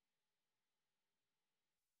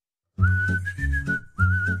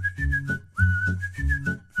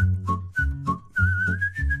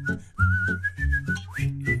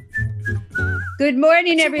Good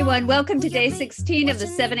morning, everyone. Welcome to day 16 of the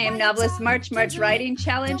 7 a.m. Novelist March Writing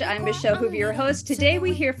Challenge. I'm Michelle Hoover, your host. Today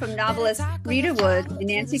we hear from novelists Rita Woods and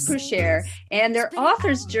Nancy Crochiere and their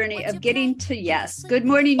author's journey of getting to yes. Good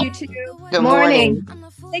morning, you two. Good morning.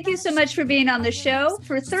 Thank you so much for being on the show.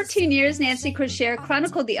 For 13 years, Nancy Crochiere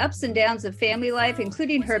chronicled the ups and downs of family life,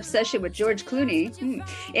 including her obsession with George Clooney,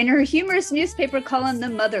 in her humorous newspaper column, The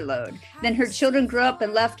Motherlode. Then her children grew up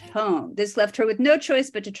and left home. This left her with no choice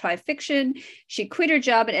but to try fiction. She quit her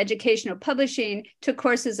job in educational publishing, took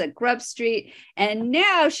courses at Grub Street, and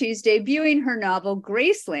now she's debuting her novel,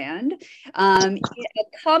 Graceland, a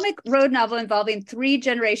comic road novel involving 3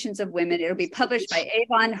 generations of women. It'll be published by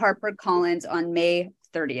Avon HarperCollins on May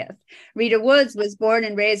 30th. Rita Woods was born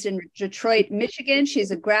and raised in Detroit, Michigan.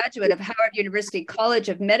 She's a graduate of Howard University College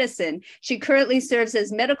of Medicine. She currently serves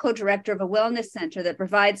as medical director of a wellness center that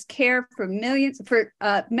provides care for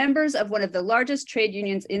members of one of the largest trade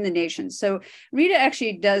unions in the nation. So Rita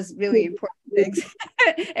actually does really important things,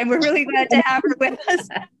 and we're really glad to have her with us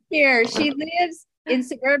here. She lives in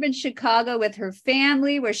suburban Chicago with her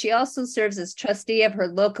family, where she also serves as trustee of her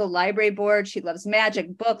local library board. She loves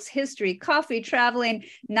magic, books, history, coffee, traveling,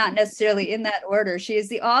 not necessarily in that order. She is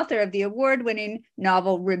the author of the award-winning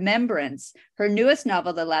novel Remembrance. Her newest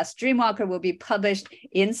novel, The Last Dreamwalker, will be published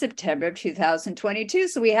in September of 2022.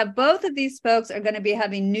 So we have both of these folks are going to be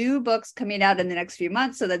having new books coming out in the next few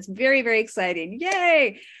months. So that's very, very exciting.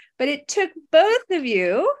 Yay! But it took both of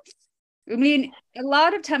you, I mean, a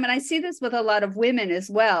lot of time, and I see this with a lot of women as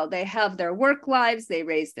well. They have their work lives, they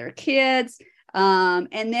raise their kids, and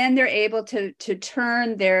then they're able to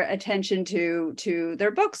turn their attention to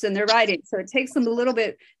their books and their writing. So it takes them a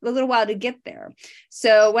little while to get there.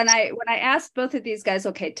 So when I asked both of these guys,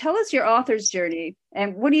 okay, tell us your author's journey,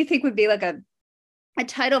 and what do you think would be like a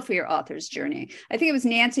title for your author's journey? I think it was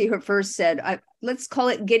Nancy who first said, let's call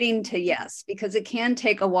it Getting to Yes, because it can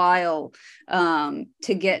take a while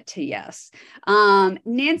to get to yes.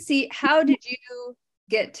 Nancy, how did you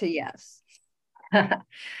get to yes?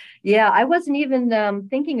 Yeah, I wasn't even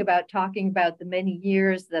thinking about talking about the many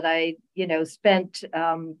years that I, spent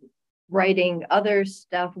writing other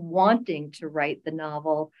stuff, wanting to write the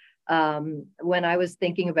novel. When I was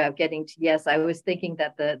thinking about getting to yes, I was thinking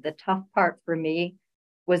that the tough part for me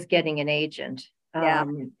was getting an agent. Yeah.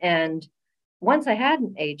 And once I had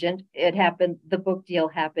an agent, the book deal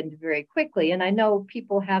happened very quickly. And I know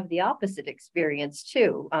people have the opposite experience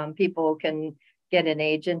too. People can get an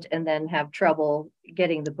agent and then have trouble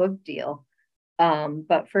getting the book deal.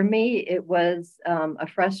 But for me, it was a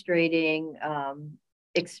frustrating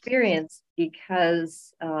experience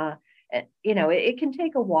because, it can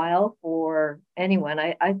take a while for anyone.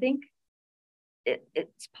 I think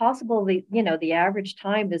it's possible the average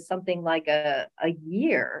time is something like a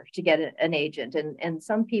year to get an agent, and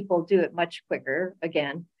some people do it much quicker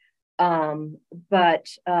again. But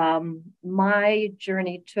my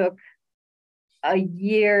journey took a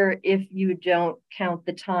year if you don't count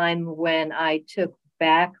the time when I took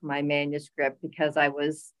back my manuscript because I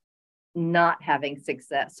was not having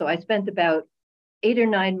success. So I spent about 8 or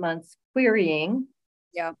 9 months querying.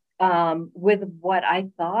 Yeah. With what I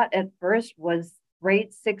thought at first was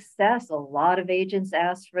great success. A lot of agents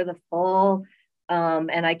asked for the full,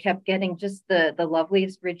 and I kept getting just the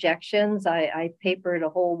loveliest rejections. I papered a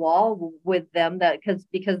whole wall with them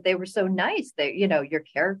because they were so nice. That your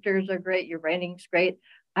characters are great, your writing's great.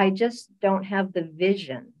 I just don't have the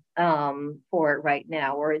vision for it right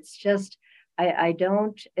now, or it's just I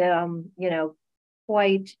don't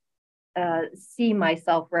quite see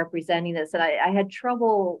myself representing this, and I had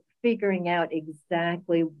trouble figuring out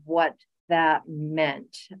exactly what that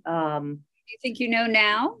meant. Do you think you know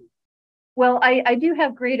now? Well, I do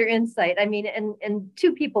have greater insight. I mean, and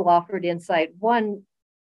 2 people offered insight. One,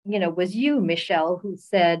 was you, Michelle, who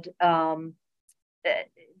said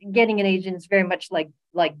getting an agent is very much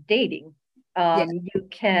like dating. Yeah. You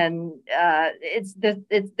can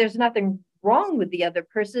there's nothing wrong with the other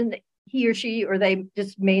person. He or she or they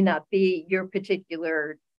just may not be your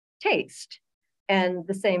particular taste. And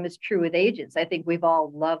the same is true with agents. I think we've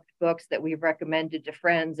all loved books that we've recommended to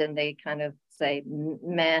friends and they kind of say,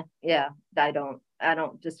 meh, yeah, I don't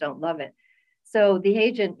love it. So the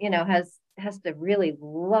agent, has to really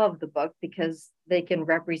love the book because they can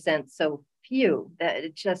represent so few that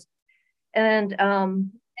it just, and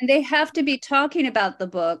they have to be talking about the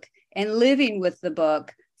book and living with the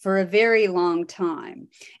book for a very long time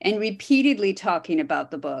and repeatedly talking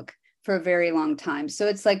about the book for a very long time. So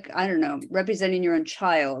it's like, I don't know, representing your own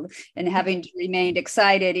child and having to remain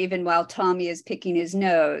excited even while Tommy is picking his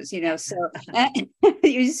nose, so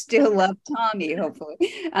you still love Tommy, hopefully.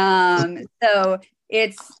 So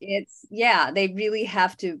Yeah, they really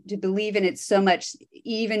have to believe in it so much,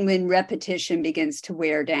 even when repetition begins to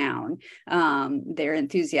wear down their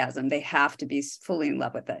enthusiasm. They have to be fully in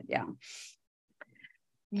love with it. Yeah.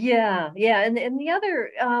 Yeah. And the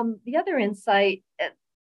other insight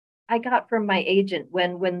I got from my agent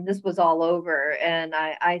when this was all over, and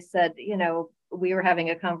I said, we were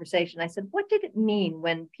having a conversation. I said, what did it mean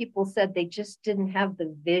when people said they just didn't have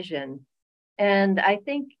the vision? And I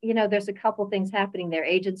think, there's a couple things happening there.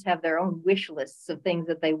 Agents have their own wish lists of things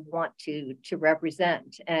that they want to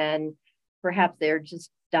represent. And perhaps they're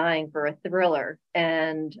just dying for a thriller.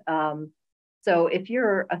 And so if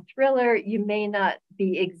you're a thriller, you may not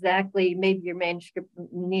be exactly, maybe your manuscript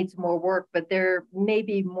needs more work, but they're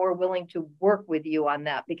maybe more willing to work with you on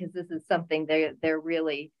that, because this is something they're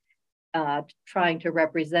really trying to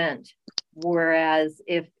represent. Whereas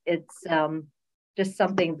if it's just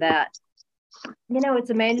something that, it's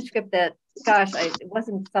a manuscript that, gosh, it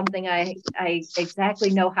wasn't something I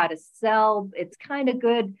exactly know how to sell. It's kind of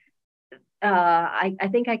good. I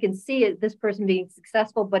think I can see it, this person being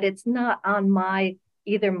successful, but it's not on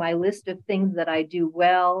either my list of things that I do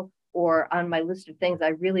well, or on my list of things I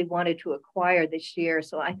really wanted to acquire this year.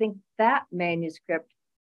 So I think that manuscript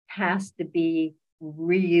has to be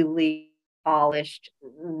really polished,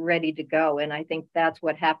 ready to go. And I think that's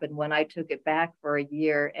what happened when I took it back for a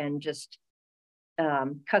year and just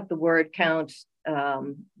cut the word count,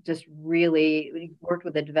 just really worked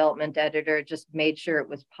with a development editor, just made sure it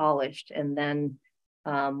was polished. And then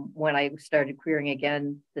when I started querying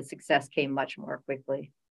again, the success came much more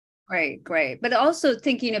quickly. Great. But also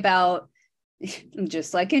thinking about,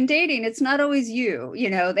 just like in dating, it's not always you,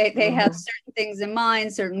 they have certain things in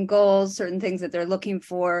mind, certain goals, certain things that they're looking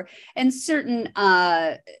for, and certain,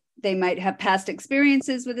 they might have past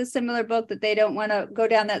experiences with a similar book that they don't want to go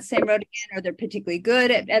down that same road again, or they're particularly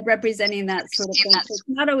good at representing that sort of thing. So it's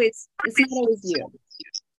not always you.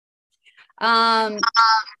 I'm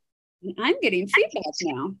getting feedback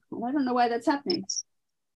now. I don't know why that's happening.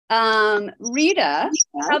 Rita,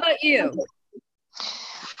 how about you?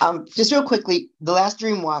 Just real quickly, The Last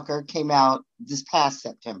Dreamwalker came out this past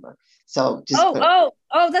September. So just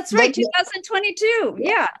that's right, 2022.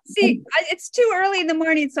 Yeah. See, it's too early in the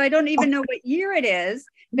morning, so I don't even know what year it is.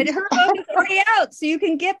 But her book is already out, so you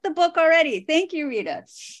can get the book already. Thank you, Rita.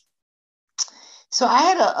 So I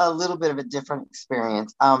had a little bit of a different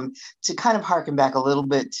experience. To kind of harken back a little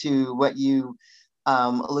bit to what you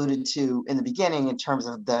alluded to in the beginning in terms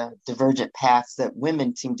of the divergent paths that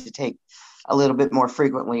women seem to take a little bit more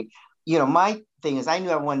frequently. My thing is, I knew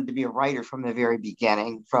I wanted to be a writer from the very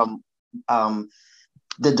beginning, from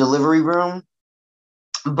the delivery room.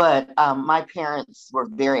 But my parents were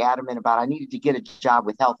very adamant about I needed to get a job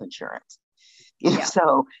with health insurance.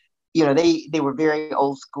 So, they were very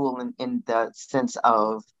old school in the sense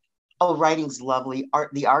of, oh, writing's lovely,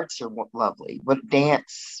 the arts are lovely, but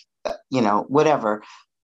dance, whatever.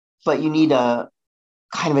 But you need a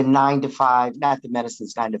kind of a 9 to 5, not that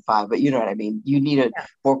medicine's 9 to 5, but you know what I mean? You need a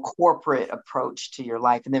more corporate approach to your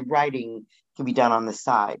life, and then writing can be done on the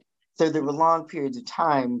side. So there were long periods of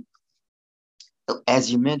time,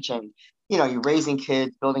 as you mentioned, you're raising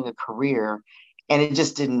kids, building a career, and it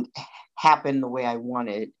just didn't happen the way I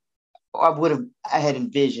wanted, or I had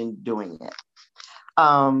envisioned doing it.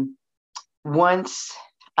 Once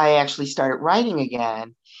I actually started writing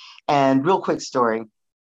again, and real quick story,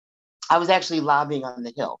 I was actually lobbying on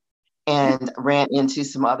the Hill and ran into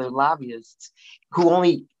some other lobbyists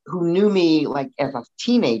who knew me like as a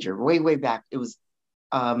teenager, way back. It was,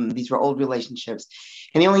 these were old relationships,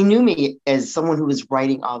 and they only knew me as someone who was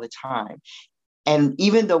writing all the time. And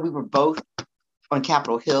even though we were both on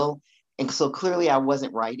Capitol Hill, and so clearly I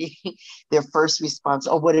wasn't writing, their first response,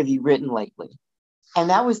 oh, what have you written lately? And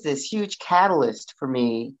that was this huge catalyst for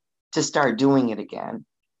me to start doing it again.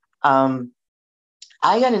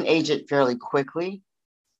 I got an agent fairly quickly,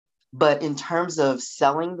 but in terms of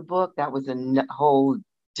selling the book, that was a whole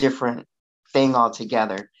different thing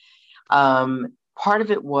altogether. Part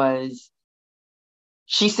of it was,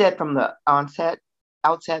 she said from the outset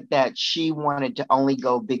that she wanted to only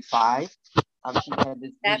go big 5. She had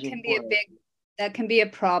this that can be a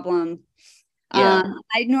problem. Yeah.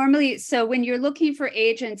 So when you're looking for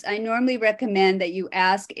agents, I normally recommend that you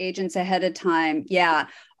ask agents ahead of time,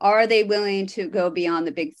 are they willing to go beyond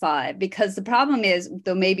the big 5? Because the problem is,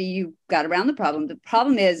 though maybe you got around the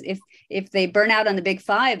problem is if they burn out on the big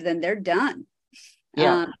 5, then they're done.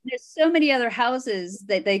 Yeah. There's so many other houses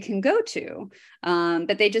that they can go to,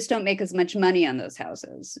 but they just don't make as much money on those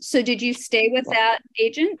houses. So did you stay with that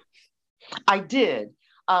agent? I did.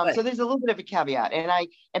 So there's a little bit of a caveat,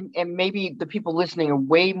 and maybe the people listening are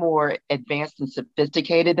way more advanced and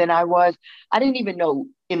sophisticated than I was. I didn't even know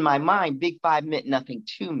in my mind Big Five meant nothing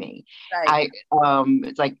to me. Right.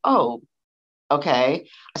 It's like, oh, okay.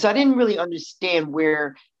 So I didn't really understand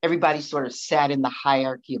where everybody sort of sat in the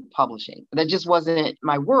hierarchy of publishing. That just wasn't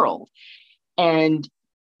my world. And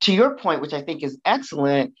to your point, which I think is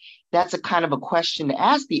excellent, that's a kind of a question to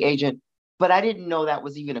ask the agent, but I didn't know that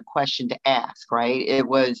was even a question to ask, right? It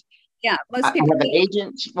was, most I people have an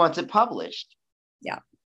agent, she wants it published. Yeah.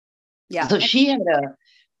 So she had a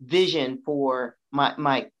vision for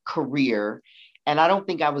my career, and I don't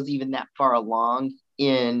think I was even that far along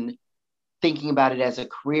in thinking about it as a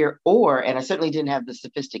career, and I certainly didn't have the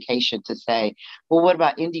sophistication to say, well, what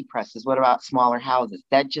about indie presses? What about smaller houses?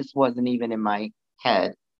 That just wasn't even in my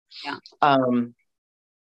head. Yeah.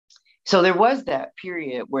 So there was that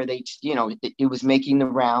period where they, it was making the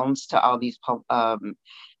rounds to all these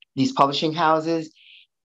publishing houses,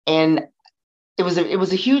 and it was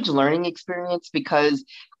a huge learning experience because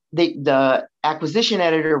the acquisition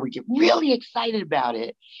editor would get really excited about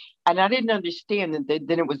it, and I didn't understand that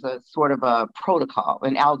then it was a sort of a protocol,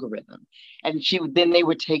 an algorithm, and they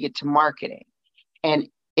would take it to marketing, and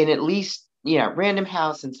in at least Random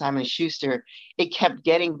House and Simon & Schuster, it kept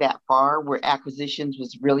getting that far where acquisitions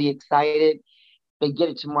was really excited. They get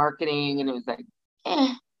it to marketing, and it was like,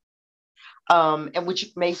 and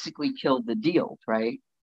which basically killed the deal, right?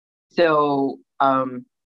 So to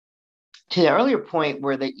the earlier point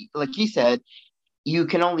where like you said, you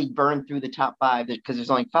can only burn through the top 5 because there's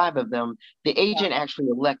only 5 of them. The agent actually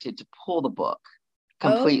elected to pull the book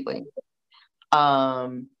completely.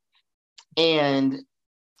 And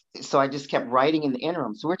so I just kept writing in the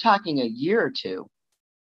interim. So we're talking a year or two.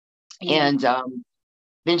 And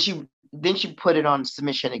then she put it on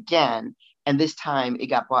submission again. And this time it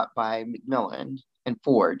got bought by Macmillan and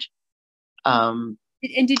Forge. And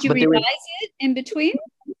did you revise it in between?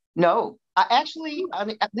 No, I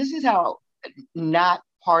mean, this is how not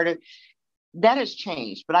part of that has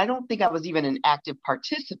changed, but I don't think I was even an active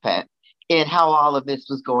participant in how all of this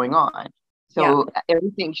was going on. So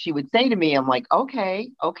everything she would say to me, I'm like, okay.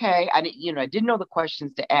 I didn't know the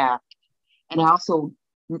questions to ask. And I also,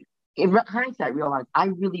 in hindsight, realized I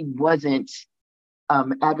really wasn't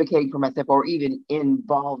advocating for myself or even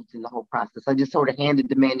involved in the whole process. I just sort of handed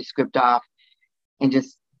the manuscript off and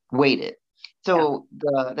just waited. So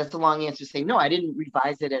that's the long answer to say, no, I didn't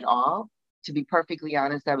revise it at all. To be perfectly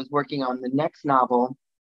honest, I was working on the next novel.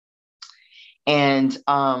 And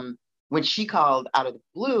when she called out of the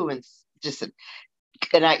blue and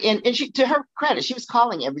she, to her credit, she was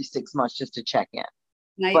calling every 6 months just to check in.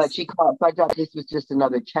 Nice. But she called, so I thought this was just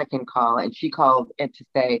another check-in call. And she called and to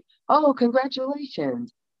say, oh,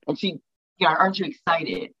 congratulations. And she, aren't you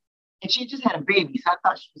excited? And she just had a baby. So I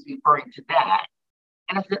thought she was referring to that.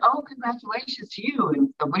 And I said, oh, congratulations to you.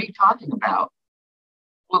 And so what are you talking about?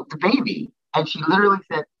 Well, the baby. And she literally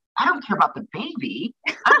said, I don't care about the baby.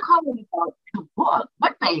 I'm calling about the book.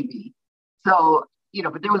 What baby? So,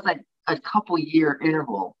 but there was like a couple year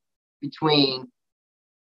interval between,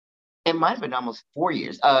 it might have been almost 4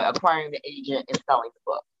 years, acquiring the agent and selling the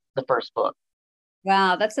book, the first book.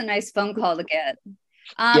 Wow, that's a nice phone call to get.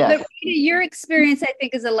 Yes. But Rita, your experience, I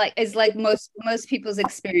think, is like most people's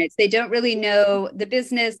experience. They don't really know the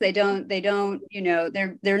business. They don't,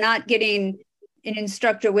 they're not getting an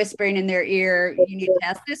instructor whispering in their ear, you need to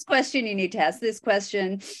ask this question, you need to ask this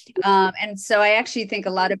question. And so I actually think a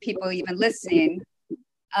lot of people even listening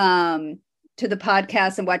to the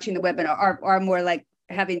podcast and watching the webinar are more like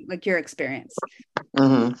having like your experience.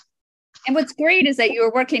 Mm-hmm. And what's great is that you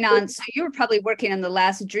were probably working on the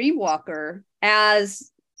last Dreamwalker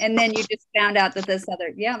and then you just found out that this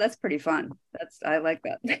other, that's pretty fun. I like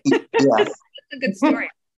that. Yes. That's a good story.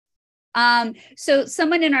 So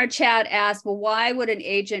someone in our chat asked, well, why would an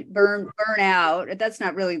agent burn out? That's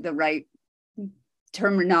not really the right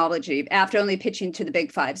terminology after only pitching to the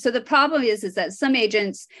Big Five. So the problem is that some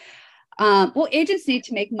agents, agents need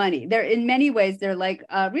to make money. They're in many ways, they're like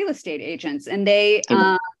real estate agents, and they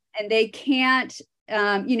can't,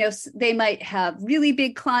 they might have really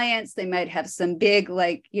big clients. They might have some big,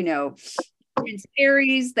 Prince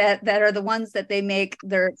Harry's that are the ones that they make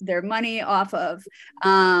their money off of.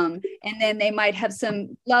 And then they might have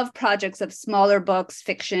some love projects of smaller books,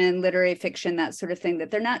 fiction, literary fiction, that sort of thing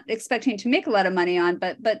that they're not expecting to make a lot of money on,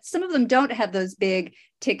 but some of them don't have those big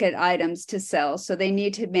ticket items to sell. So they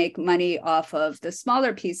need to make money off of the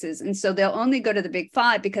smaller pieces. And so they'll only go to the Big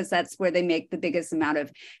Five because that's where they make the biggest amount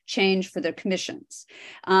of change for their commissions.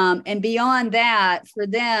 And beyond that, for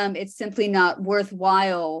them, it's simply not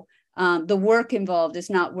worthwhile the work involved is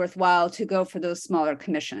not worthwhile to go for those smaller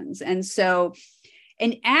commissions. And so,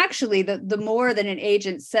 and actually the more that an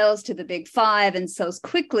agent sells to the big five and sells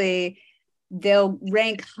quickly, they'll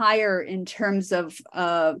rank higher in terms of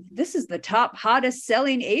this is the top hottest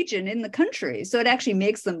selling agent in the country. So it actually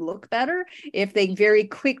makes them look better if they very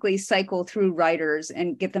quickly cycle through writers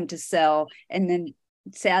and get them to sell. And then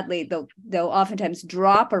sadly, they'll oftentimes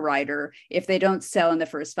drop a writer if they don't sell in the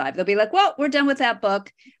first five. They'll be like, well, we're done with that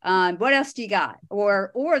book. What else do you got?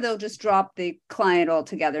 Or they'll just drop the client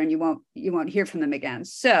altogether and you won't hear from them again.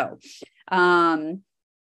 So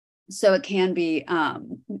it can be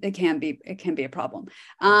a problem.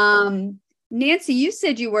 Nancy, you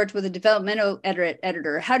said you worked with a developmental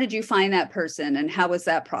editor. How did you find that person, and how was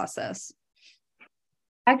that process?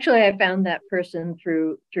 Actually, I found that person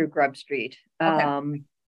through Grub Street. Okay.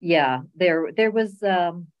 There was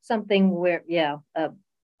something where a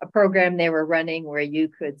program they were running where you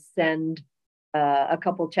could send a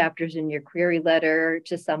couple chapters in your query letter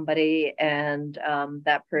to somebody, and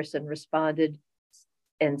that person responded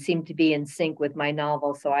and seemed to be in sync with my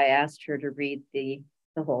novel. So I asked her to read the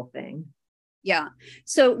whole thing. Yeah.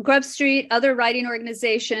 So Grub Street, other writing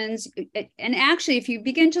organizations, and actually, if you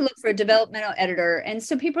begin to look for a developmental editor, and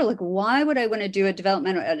so people are like, why would I want to do a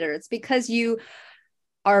developmental editor? It's because you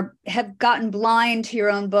have gotten blind to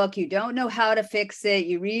your own book. You don't know how to fix it.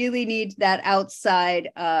 You really need that outside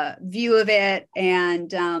view of it.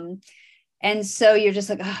 And so you're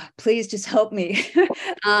just like, oh, please just help me.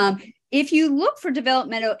 If you look for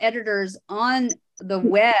developmental editors on the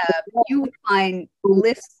web, you will find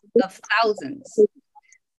lists of thousands.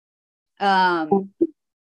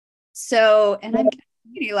 So, and I'm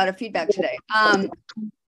getting a lot of feedback today.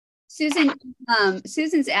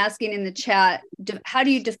 Susan's asking in the chat, how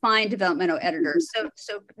do you define developmental editors?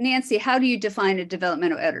 So Nancy, how do you define a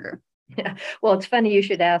developmental editor? Yeah. Well, it's funny you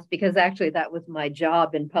should ask, because actually that was my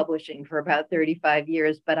job in publishing for about 35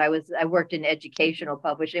 years, but I worked in educational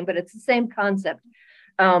publishing, but it's the same concept.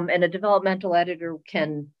 And a developmental editor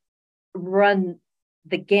can run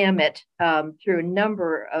the gamut through a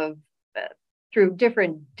number of, through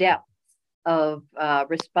different depths of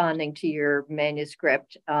responding to your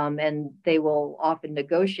manuscript. And they will often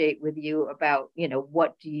negotiate with you about,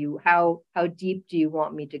 how deep do you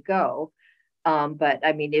want me to go? But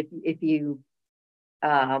I mean, if you,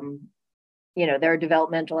 there are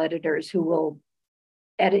developmental editors who will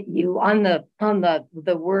edit you on the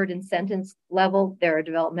word and sentence level. There are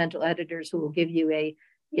developmental editors who will give you a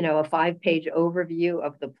 5-page overview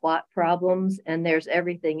of the plot problems, and there's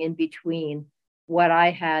everything in between. What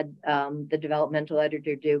I had the developmental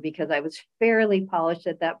editor do, because I was fairly polished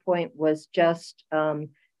at that point, was just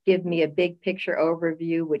give me a big picture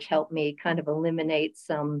overview, which helped me kind of eliminate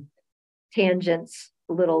some tangents,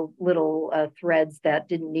 little threads that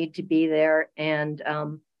didn't need to be there, and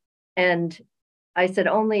I said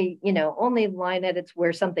only line edits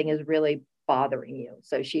where something is really bothering you.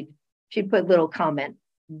 So she'd put little comment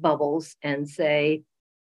bubbles and say,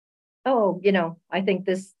 oh, I think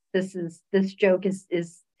this joke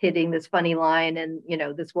is hitting this funny line, and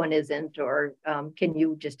this one isn't, or can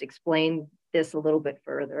you just explain this a little bit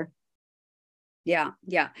further? Yeah.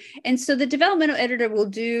 And so the developmental editor will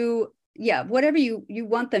do whatever you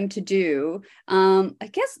want them to do. I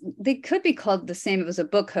guess they could be called the same as a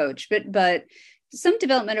book coach, but some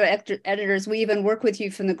developmental editors will even work with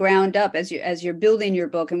you from the ground up as you're building your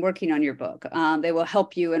book and working on your book. They will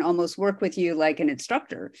help you and almost work with you like an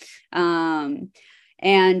instructor. So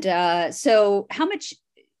how much,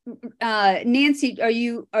 Nancy, are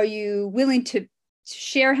you willing to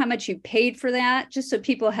share how much you paid for that, just so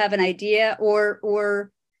people have an idea, or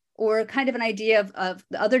kind of an idea of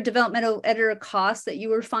the other developmental editor costs that you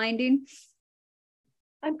were finding?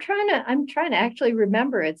 I'm trying to actually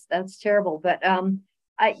remember. That's terrible, but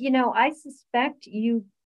I suspect a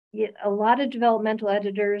lot of developmental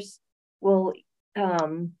editors will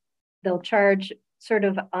they'll charge sort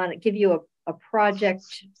of give you a project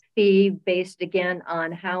fee based again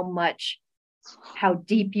on how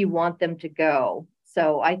deep you want them to go.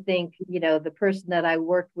 So I think the person that I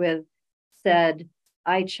worked with said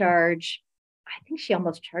I think she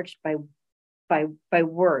almost charged by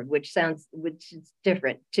word, which is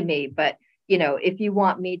different to me. But, if you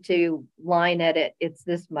want me to line edit, it's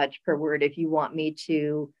this much per word. If you want me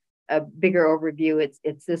to a bigger overview,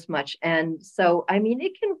 it's this much. And so, I mean,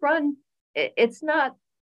 it can run, it's not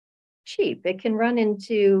cheap. It can run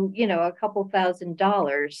into, a couple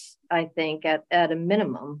 $1,000s, I think, at a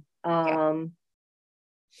minimum.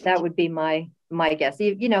 That would be my guess.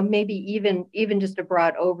 Maybe even just a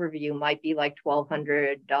broad overview might be like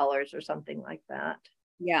 $1,200 or something like that.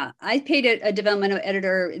 Yeah. I paid a developmental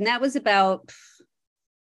editor, and that was about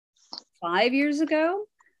 5 years ago.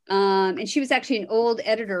 And she was actually an old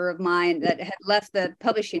editor of mine that had left the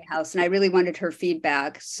publishing house, and I really wanted her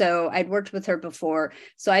feedback. So I'd worked with her before.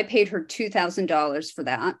 So I paid her $2,000 for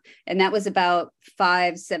that. And that was about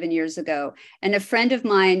 7 years ago. And a friend of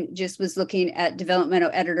mine just was looking at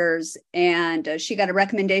developmental editors, and she got a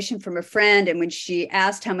recommendation from a friend. And when she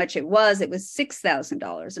asked how much it was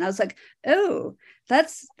 $6,000. And I was like, oh,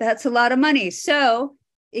 that's a lot of money. So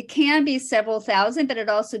it can be several thousand, but it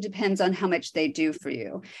also depends on how much they do for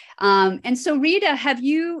you. And so Rita,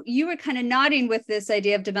 you were kind of nodding with this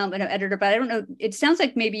idea of developmental editor, but I don't know, it sounds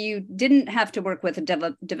like maybe you didn't have to work with a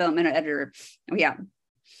developmental editor. Oh, yeah.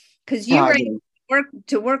 Because you were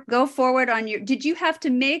go forward on did you have to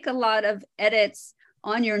make a lot of edits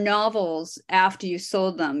on your novels after you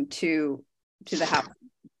sold them to the house?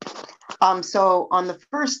 So on the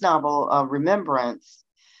first novel, Remembrance,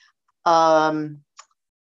 that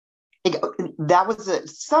was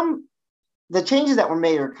the changes that were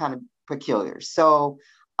made are kind of peculiar. So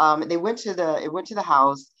they went to the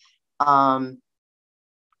house, and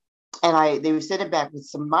they sent it back with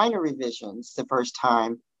some minor revisions the first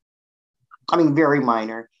time. I mean, very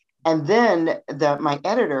minor. And then my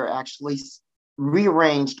editor actually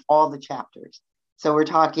rearranged all the chapters. So we're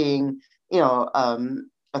talking,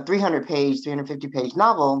 a 350-page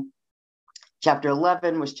novel. Chapter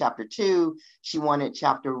 11 was chapter 2. She wanted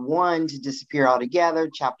chapter 1 to disappear altogether,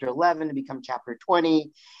 chapter 11 to become chapter 20.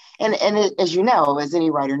 And as you know, as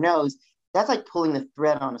any writer knows, that's like pulling the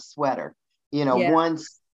thread on a sweater.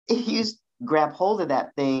 Once you grab hold of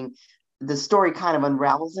that thing, the story kind of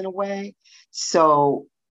unravels in a way. So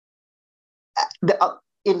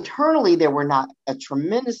internally, there were not a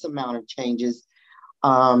tremendous amount of changes,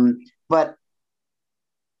 but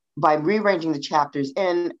by rearranging the chapters,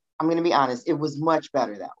 and I'm going to be honest, it was much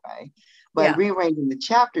better that way. But rearranging the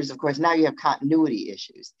chapters, of course, now you have continuity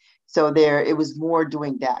issues. So it was more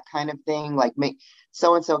doing that kind of thing, like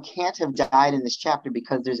so-and-so can't have died in this chapter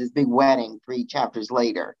because there's this big wedding 3 chapters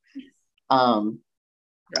later.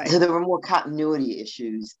 Right. So there were more continuity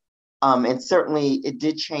issues. And certainly it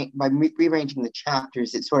did change by rearranging the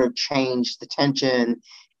chapters. It sort of changed the tension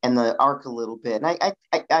and the arc a little bit. And I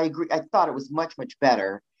agree. I thought it was much, much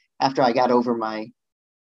better after I got over my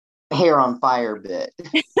hair on fire bit.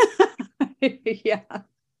 Yeah.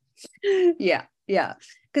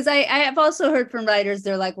 Because I have also heard from writers,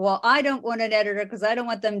 they're like, well, I don't want an editor because I don't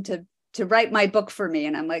want them to write my book for me.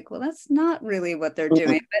 And I'm like, well, that's not really what they're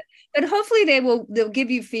doing. But hopefully they'll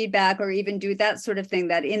give you feedback or even do that sort of thing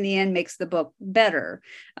that in the end makes the book better.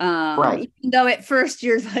 Right. Even though at first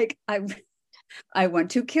you're like, I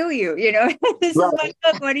want to kill you, this is my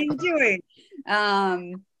book. What are you doing?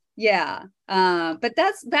 But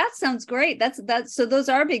that sounds great. That's so those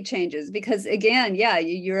are big changes because again,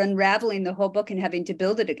 you're unraveling the whole book and having to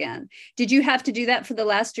build it again. Did you have to do that for The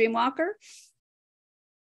Last Dreamwalker?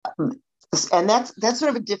 And that's sort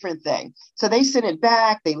of a different thing. So they sent it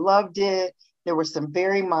back. They loved it. There were some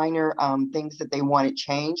very minor things that they wanted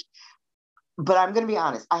changed. But I'm going to be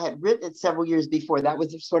honest. I had written it several years before. That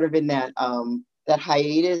was sort of in that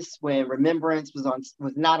hiatus when Remembrance was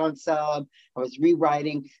not on sub. I was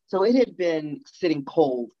rewriting. So it had been sitting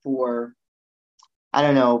cold for, I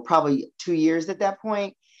don't know, probably 2 years at that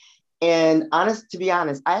point. And to be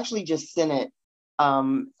honest, I actually just sent it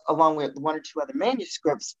along with 1 or 2 other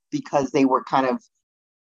manuscripts because they were kind of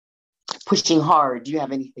pushing hard. Do you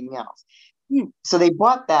have anything else? So they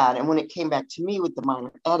bought that. And when it came back to me with the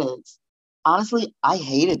minor edits, honestly, I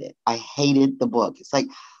hated it. I hated the book. It's like,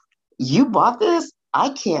 you bought this? I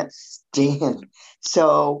can't stand.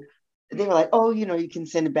 So they were like, oh, you can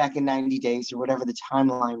send it back in 90 days or whatever the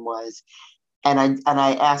timeline was. And I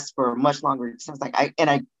asked for much longer. So I was like,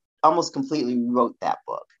 I almost completely rewrote that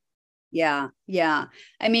book. Yeah.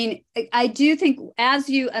 I mean, I do think as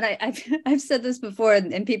you, and I've said this before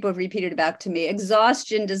and people have repeated it back to me,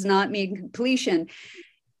 exhaustion does not mean completion.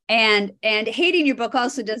 And hating your book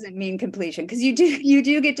also doesn't mean completion because you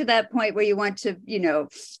do get to that point where you want to,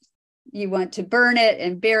 you want to burn it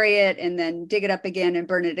and bury it and then dig it up again and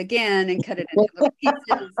burn it again and cut it into little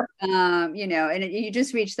pieces, and you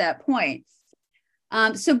just reach that point.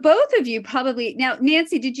 So both of you probably, now,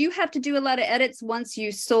 Nancy, did you have to do a lot of edits once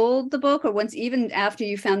you sold the book or even after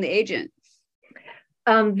you found the agent?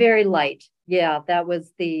 Very light. Yeah, that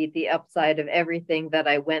was the upside of everything that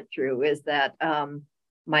I went through is that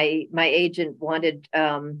my agent wanted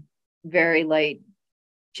very light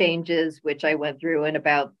changes, which I went through in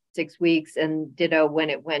about 6 weeks, and ditto when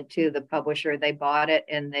it went to the publisher, they bought it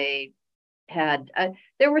and they had,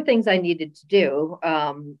 there were things I needed to do,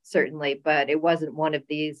 certainly, but it wasn't one of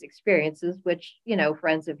these experiences, which,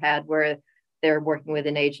 friends have had where they're working with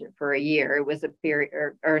an agent for a year. It was a period,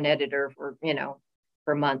 or an editor for,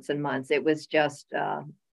 for months and months. It was just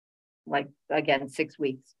like, again, 6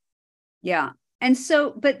 weeks. Yeah. And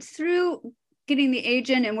so, but through getting the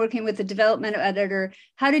agent and working with the developmental editor,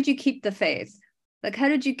 how did you keep the faith? Like, how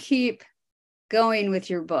did you keep going with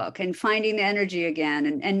your book and finding the energy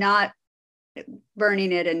again and not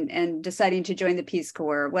burning it and deciding to join the Peace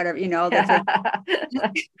Corps or whatever, that's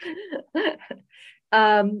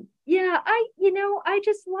yeah, I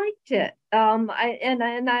just liked it. I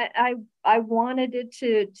wanted it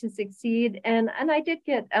to succeed, and I did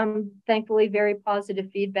get thankfully very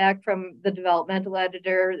positive feedback from the developmental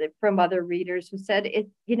editor, from other readers who said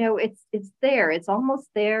it's there, it's almost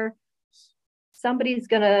there. Somebody's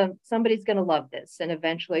gonna love this, and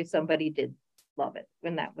eventually somebody did love it,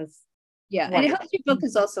 and that was. Yeah, and it helps your book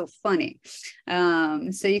is also funny.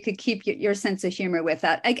 So you could keep your sense of humor with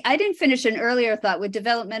that. I didn't finish an earlier thought with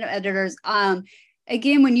developmental editors.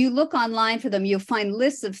 Again, when you look online for them, you'll find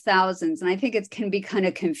lists of thousands, and I think it can be kind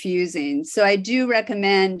of confusing. So I do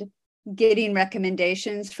recommend getting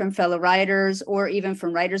recommendations from fellow writers or even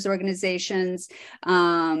from writers organizations.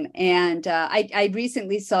 I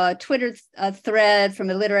recently saw a Twitter thread from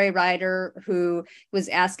a literary writer who was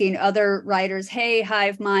asking other writers, hey,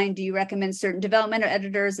 Hive Mind, do you recommend certain developmental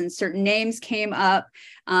editors? And certain names came up,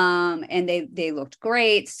 and they looked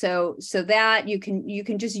great. So that you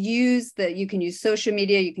can just use you can use social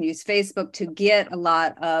media, you can use Facebook to get a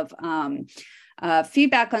lot of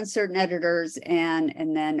feedback on certain editors,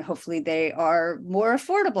 and then hopefully they are more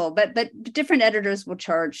affordable. But different editors will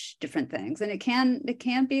charge different things, and it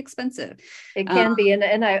can be expensive. It can be,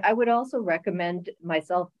 and I would also recommend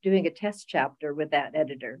myself doing a test chapter with that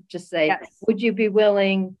editor. Just say, yes, would you be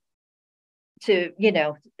willing to,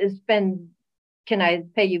 spend? Can I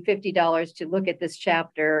pay you $50 to look at this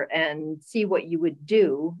chapter and see what you would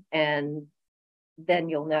do, and then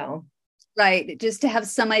you'll know. Right. Just to have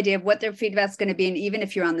some idea of what their feedback's going to be. And even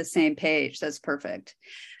if you're on the same page, that's perfect.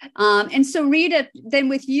 And so Rita, then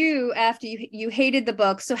with you, after you hated the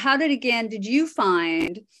book, so how did you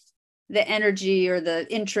find the energy or the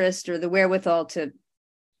interest or the wherewithal to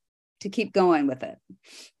keep going with it?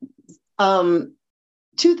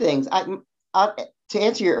 Two things. To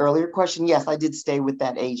answer your earlier question, yes, I did stay with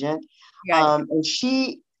that agent. Right. And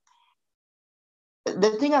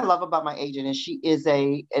the thing I love about my agent is she is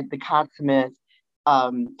the consummate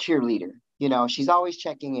cheerleader. She's always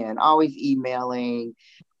checking in, always emailing.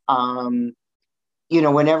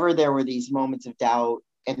 Whenever there were these moments of doubt,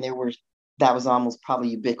 and that was almost probably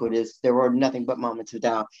ubiquitous. There were nothing but moments of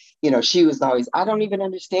doubt. She was always, I don't even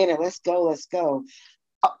understand it. Let's go.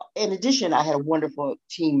 In addition, I had a wonderful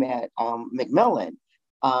team at Macmillan,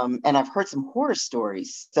 and I've heard some horror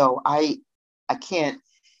stories. So I can't.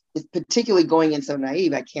 It's particularly going in so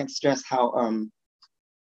naive, I can't stress how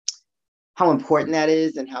important that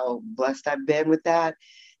is and how blessed I've been with that.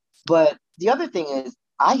 But the other thing is,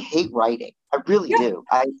 I hate writing. I really do.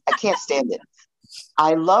 I can't stand it.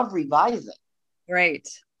 I love revising. Right.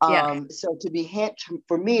 Yeah. So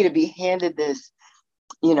for me to be handed this,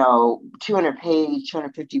 200-page,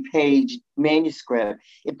 250-page manuscript,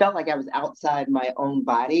 it felt like I was outside my own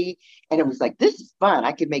body. And it was like, this is fun.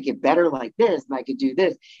 I could make it better like this, and I could do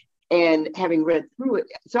this. And having read through it,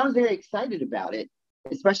 so I was very excited about it,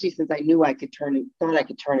 especially since I knew thought I could turn it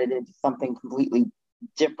into something completely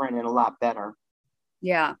different and a lot better.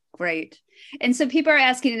 Yeah, great. And so people are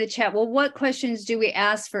asking in the chat, well, what questions do we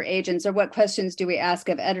ask for agents, or what questions do we ask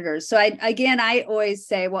of editors? So I always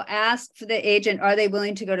say, well, ask for the agent, are they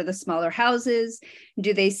willing to go to the smaller houses?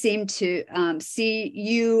 Do they seem to see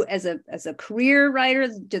you as a career writer?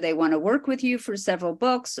 Do they want to work with you for several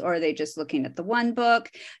books, or are they just looking at the one book?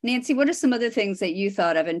 Nancy, what are some other things that you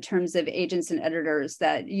thought of in terms of agents and editors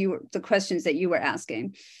the questions that you were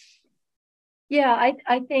asking? Yeah,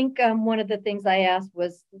 I think one of the things I asked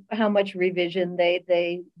was how much revision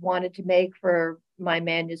they wanted to make for my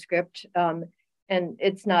manuscript. And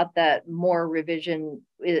it's not that more revision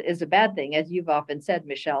is a bad thing. As you've often said,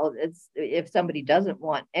 Michelle, if somebody doesn't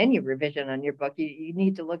want any revision on your book, you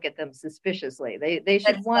need to look at them suspiciously. They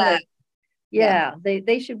should want to,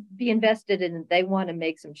 they should be invested in, they want to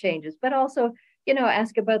make some changes, but also,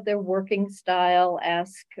 ask about their working style,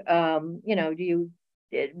 ask, do you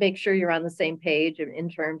make sure you're on the same page in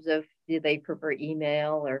terms of, do they prefer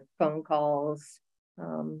email or phone calls?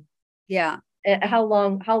 How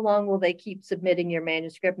long will they keep submitting your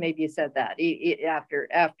manuscript? Maybe you said that after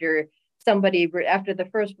the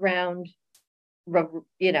first round,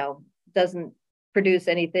 doesn't produce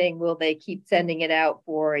anything? Will they keep sending it out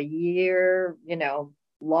for a year,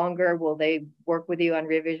 longer? Will they work with you on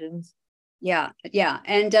revisions? Yeah.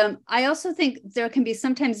 And I also think there can be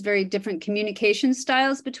sometimes very different communication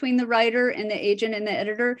styles between the writer and the agent and the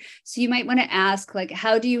editor. So you might want to ask, like,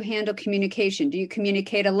 how do you handle communication? Do you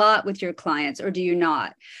communicate a lot with your clients or do you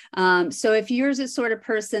not? So if you're the sort of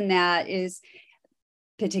person that is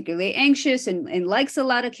particularly anxious and likes a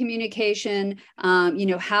lot of communication,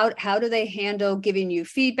 how do they handle giving you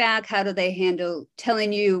feedback? How do they handle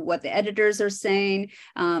telling you what the editors are saying?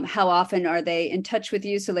 How often are they in touch with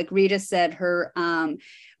you? So like Rita said,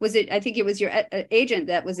 I think it was your agent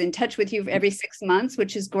that was in touch with you every 6 months,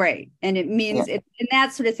 which is great. And it means and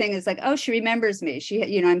that sort of thing is like, oh, she remembers me.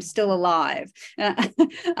 I'm still alive.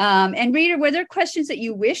 And Rita, were there questions that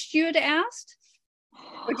you wished you had asked?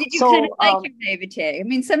 Or did you kind of like your naivete? I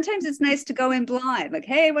mean, sometimes it's nice to go in blind, like,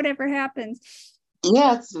 hey, whatever happens.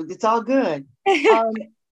 Yeah, it's all good.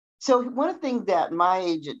 So one of the things that my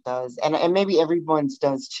agent does, and maybe everyone's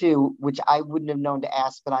does too, which I wouldn't have known to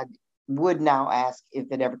ask, but I would now ask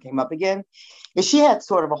if it ever came up again, is she had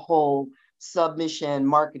sort of a whole submission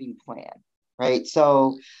marketing plan, right?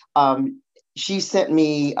 So she would send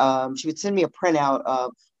me a printout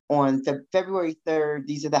of, on February 3rd,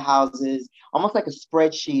 these are the houses, almost like a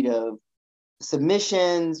spreadsheet of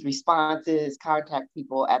submissions, responses, contact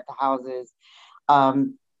people at the houses.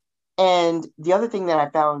 And the other thing that I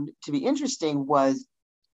found to be interesting was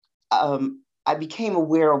I became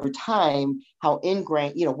aware over time how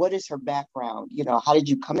ingrained, what is her background? How did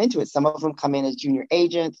you come into it? Some of them come in as junior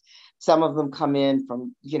agents. Some of them come in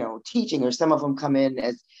from, teaching, or some of them come in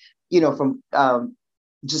as, from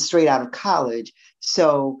just straight out of college.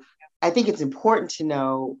 So I think it's important to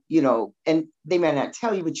know, and they may not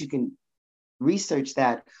tell you, but you can research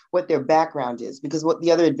that, what their background is. Because what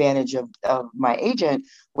the other advantage of my agent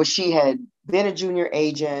was, she had been a junior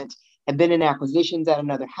agent, had been in acquisitions at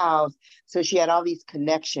another house. So she had all these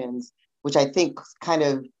connections, which I think kind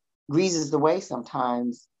of greases the way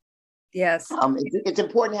sometimes. Yes. It's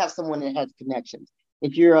important to have someone that has connections.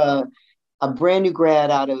 If you're a brand new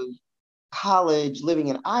grad out of college living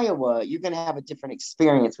in Iowa, you're going to have a different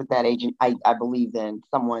experience with that agent, I believe, than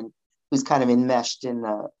someone who's kind of enmeshed in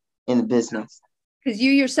the business. Because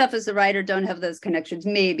you yourself as a writer don't have those connections,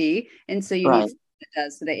 maybe. And so you need someone that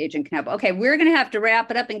does, so the agent can help. Okay, we're going to have to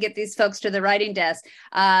wrap it up and get these folks to the writing desk.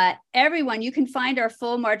 Everyone, you can find our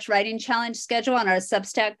full March Writing Challenge schedule on our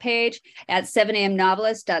Substack page at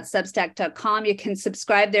 7amnovelist.substack.com. You can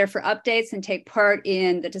subscribe there for updates and take part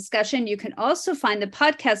in the discussion. You can also find the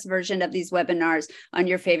podcast version of these webinars on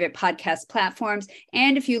your favorite podcast platforms.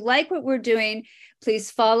 And if you like what we're doing, please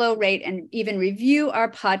follow, rate, and even review our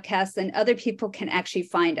podcast, and other people can actually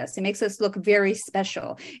find us. It makes us look very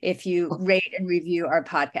special if you rate and review our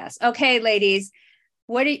podcast. Okay, ladies,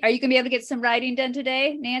 are you going to be able to get some writing done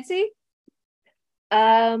today, Nancy?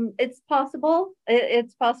 It's possible.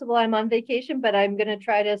 It's possible. I'm on vacation, but I'm going to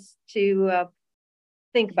try to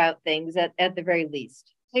think about things at the very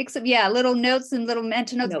least. Take some, little notes and little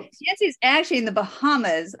mental notes. Nancy's actually in the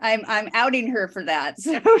Bahamas. I'm outing her for that.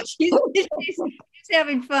 So she's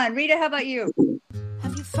having fun. Rita, how about you?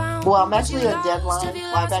 Well, I'm actually on deadline.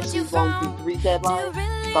 I've actually gone through 3 deadlines.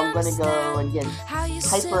 So I'm going to go and get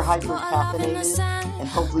hyper caffeinated and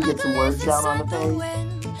hopefully get some words down on the page.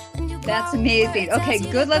 That's amazing. Okay,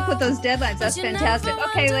 good luck with those deadlines. That's fantastic.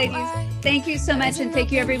 Okay, ladies, thank you so much. And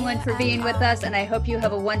thank you, everyone, for being with us. And I hope you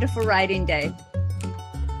have a wonderful writing day.